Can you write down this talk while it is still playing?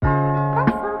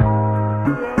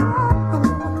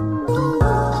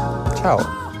Ciao,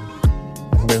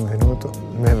 benvenuta a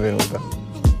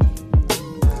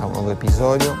un nuovo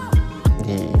episodio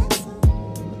di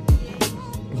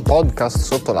podcast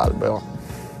sotto l'albero.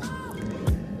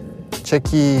 C'è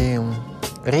chi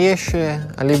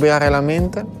riesce a liberare la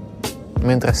mente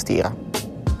mentre stira,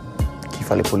 chi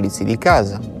fa le pulizie di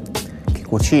casa, chi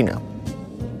cucina,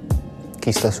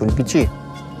 chi sta sul PC,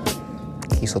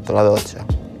 chi sotto la doccia.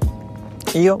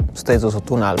 Io steso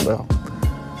sotto un albero,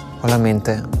 ho la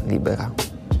mente libera.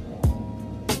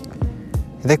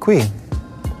 Ed è qui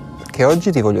che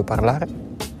oggi ti voglio parlare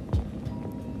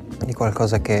di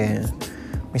qualcosa che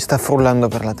mi sta frullando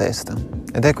per la testa,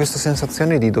 ed è questa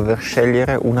sensazione di dover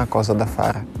scegliere una cosa da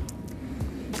fare.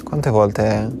 Quante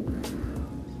volte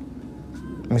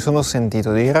mi sono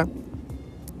sentito dire: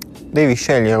 devi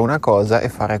scegliere una cosa e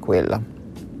fare quella.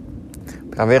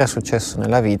 Per avere successo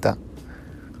nella vita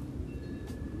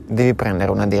devi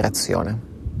prendere una direzione,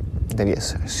 devi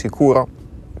essere sicuro,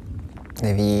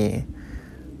 devi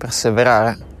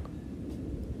perseverare.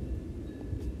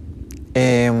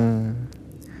 E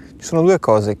ci sono due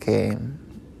cose che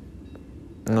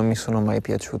non mi sono mai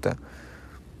piaciute,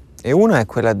 e una è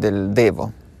quella del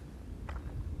devo.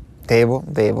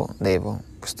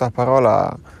 Questa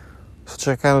parola sto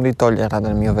cercando di toglierla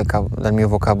dal mio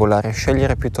vocabolario,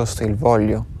 scegliere piuttosto il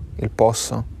voglio, il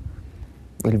posso,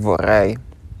 il vorrei,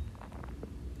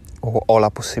 o ho la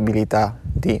possibilità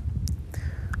di.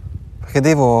 Perché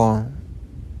devo,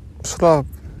 solo a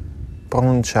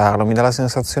pronunciarlo mi dà la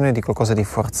sensazione di qualcosa di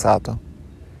forzato.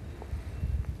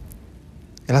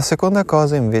 E la seconda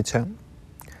cosa invece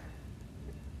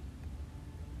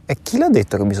è: chi l'ha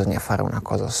detto che bisogna fare una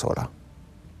cosa sola?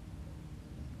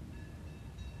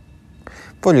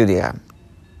 Voglio dire,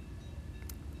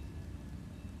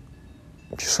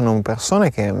 ci sono persone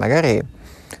che magari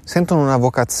sentono una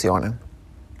vocazione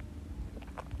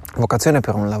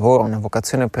per un lavoro, una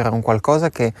vocazione per un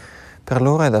qualcosa che per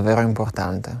loro è davvero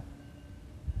importante.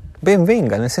 Ben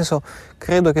venga, nel senso,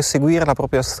 credo che seguire la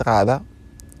propria strada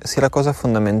sia la cosa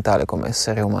fondamentale come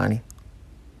esseri umani.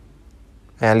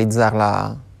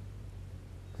 Realizzarla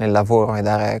nel lavoro e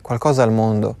dare qualcosa al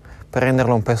mondo per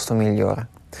renderlo un posto migliore.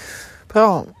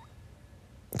 Però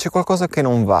c'è qualcosa che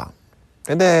non va,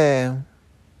 ed è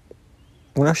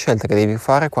una scelta che devi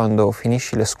fare quando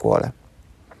finisci le scuole.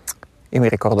 Io mi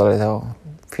ricordo alla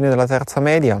fine della terza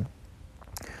media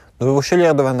dovevo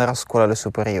scegliere dove andare a scuola alle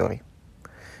superiori,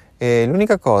 e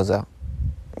l'unica cosa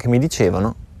che mi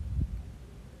dicevano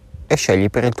è: scegli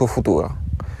per il tuo futuro,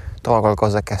 trova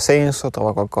qualcosa che ha senso,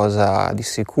 trova qualcosa di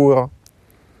sicuro.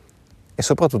 E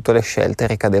soprattutto le scelte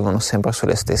ricadevano sempre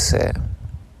sulle stesse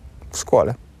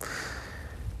scuole,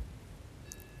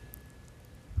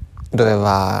 dove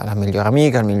va la migliore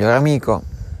amica, il migliore amico,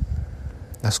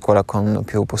 la scuola con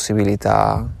più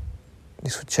possibilità di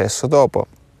successo dopo,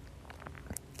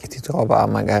 che ti trova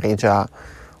magari già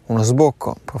uno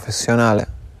sbocco professionale,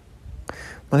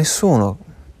 ma nessuno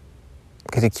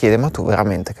che ti chiede: ma tu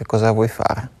veramente che cosa vuoi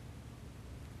fare?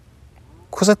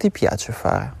 Cosa ti piace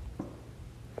fare?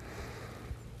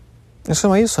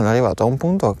 Insomma, io sono arrivato a un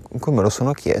punto in cui me lo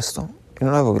sono chiesto e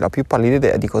non avevo la più pallida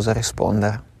idea di cosa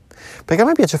rispondere. Perché a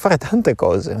me piace fare tante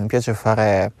cose, mi piace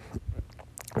fare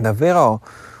davvero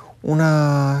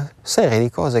una serie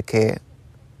di cose che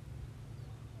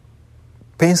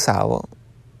pensavo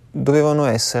dovevano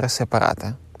essere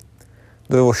separate.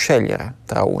 Dovevo scegliere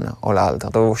tra una o l'altra,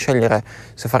 dovevo scegliere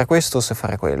se fare questo o se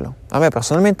fare quello. A me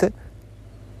personalmente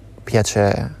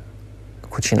piace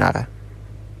cucinare.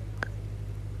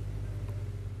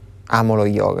 Amo lo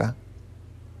yoga,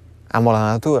 amo la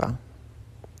natura,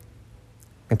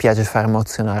 mi piace far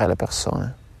emozionare le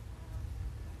persone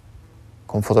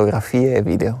con fotografie e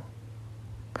video.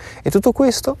 E tutto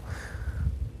questo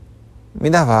mi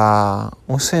dava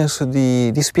un senso di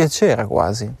dispiacere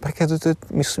quasi, perché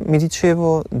mi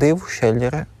dicevo: devo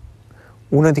scegliere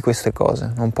una di queste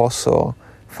cose, non posso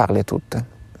farle tutte.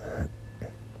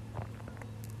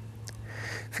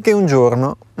 Finché un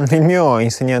giorno il mio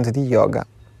insegnante di yoga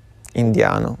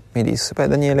indiano mi disse: beh,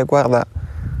 Daniele, guarda,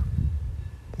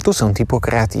 tu sei un tipo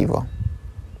creativo,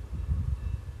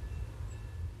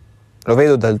 lo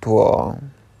vedo dal tuo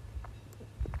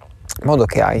modo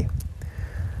che hai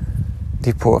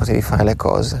di porti, di fare le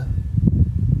cose,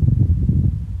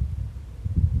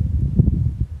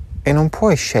 e non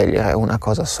puoi scegliere una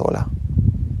cosa sola,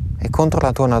 è contro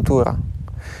la tua natura,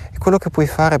 e quello che puoi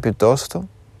fare piuttosto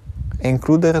è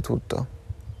includere tutto,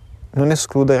 non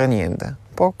escludere niente,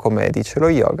 un po' come dice lo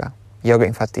yoga. Yoga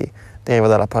infatti deriva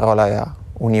dalla parola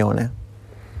unione,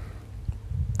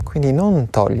 quindi non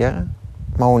togliere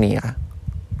ma unire.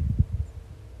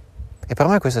 E per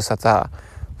me questa è stata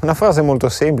Una frase molto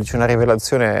semplice, una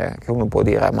rivelazione che uno può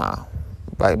dire, ma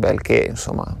vai bel che,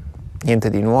 insomma, niente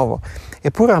di nuovo.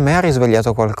 Eppure a me ha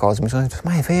risvegliato qualcosa, mi sono detto,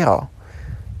 ma è vero,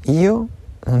 io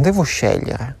non devo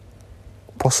scegliere,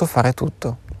 posso fare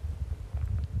tutto.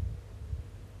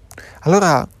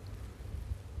 Allora,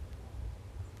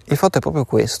 il fatto è proprio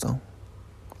questo.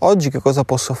 Oggi che cosa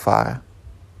posso fare?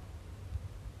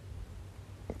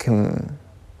 Che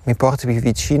mi porti più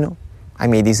vicino ai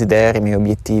miei desideri, ai miei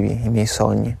obiettivi, ai miei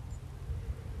sogni.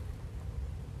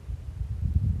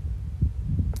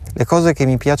 Le cose che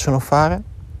mi piacciono fare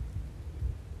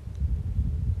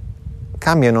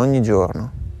cambiano ogni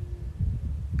giorno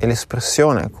e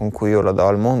l'espressione con cui io lo do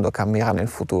al mondo cambierà nel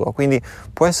futuro. Quindi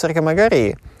può essere che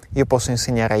magari io posso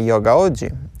insegnare yoga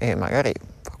oggi e magari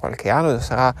fra qualche anno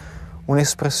sarà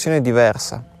un'espressione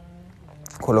diversa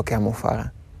quello che amo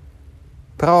fare.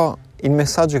 Però il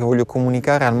messaggio che voglio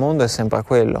comunicare al mondo è sempre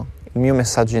quello. Il mio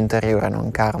messaggio interiore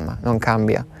non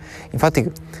cambia.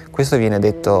 Infatti questo viene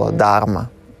detto dharma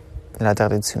nella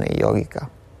tradizione yogica.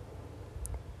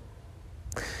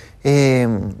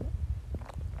 E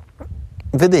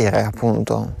vedere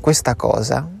appunto questa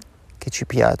cosa che ci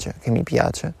piace, che mi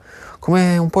piace,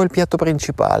 come un po' il piatto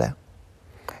principale.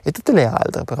 E tutte le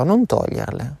altre però non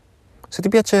toglierle. Se ti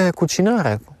piace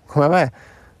cucinare, come me,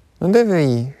 non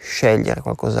devi scegliere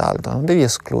qualcos'altro, non devi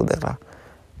escluderla.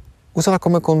 Usala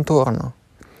come contorno.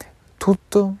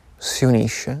 Tutto si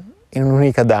unisce in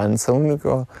un'unica danza, un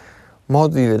unico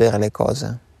modo di vedere le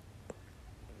cose.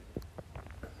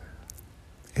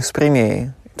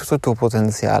 Esprimi tutto il tuo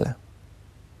potenziale.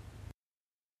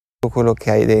 Tutto quello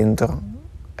che hai dentro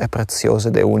è prezioso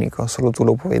ed è unico, solo tu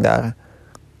lo puoi dare.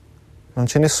 Non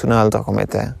c'è nessun altro come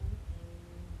te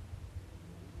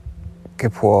che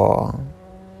può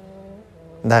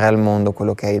dare al mondo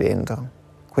quello che hai dentro.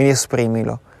 Quindi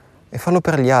esprimilo e fallo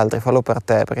per gli altri, fallo per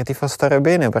te, perché ti fa stare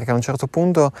bene, perché a un certo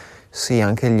punto sì,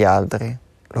 anche gli altri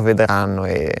lo vedranno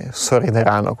e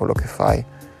sorrideranno a quello che fai.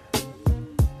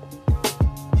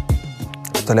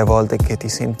 Tutte le volte che ti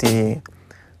senti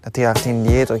da tirarti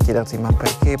indietro e chiederti ma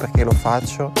perché lo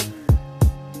faccio,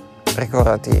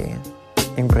 ricordati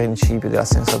in principio della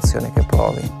sensazione che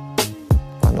provi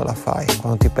quando la fai,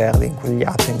 quando ti perdi in quegli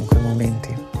attimi, in quei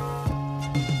momenti,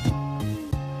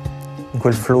 in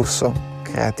quel flusso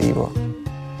creativo.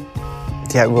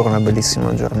 Ti auguro una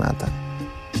bellissima giornata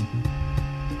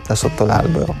da sotto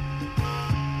l'albero.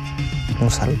 Un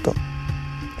saluto,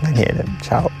 Daniele,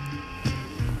 ciao.